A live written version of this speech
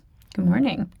Good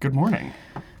morning. Good morning.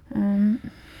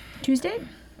 Tuesday?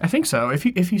 I think so, if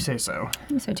you say so. I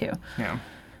think so too. Yeah.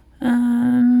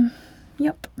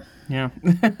 Yep. Yeah.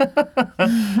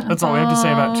 That's all we have to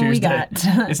say about all we Tuesday.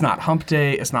 got. It's not hump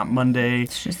day. It's not Monday.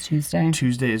 It's just Tuesday.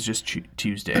 Tuesday is just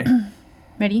Tuesday.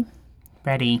 Ready?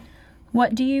 Ready.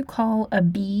 What do you call a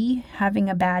bee having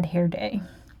a bad hair day?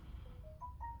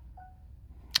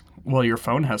 Well, your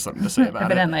phone has something to say about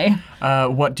Evidently.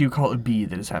 it. What do you call a bee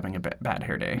that is having a bad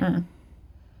hair day?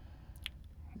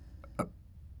 A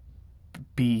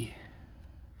bee.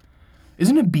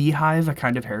 Isn't a beehive a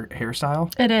kind of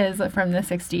hairstyle? It is from the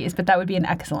 60s, but that would be an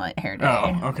excellent hair day.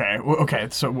 Oh, okay. Well, okay.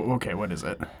 So, okay, what is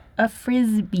it? A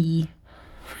frisbee.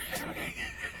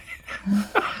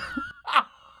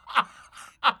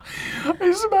 I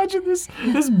just imagine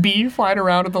this bee flying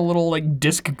around with a little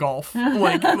disc golf,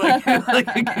 like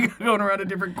going around to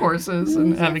different courses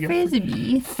and having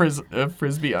Frisbee. a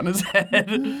frisbee on his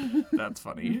head. That's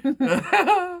funny.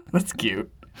 That's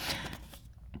cute.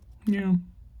 Yeah.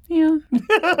 Yeah.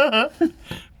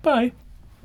 Bye.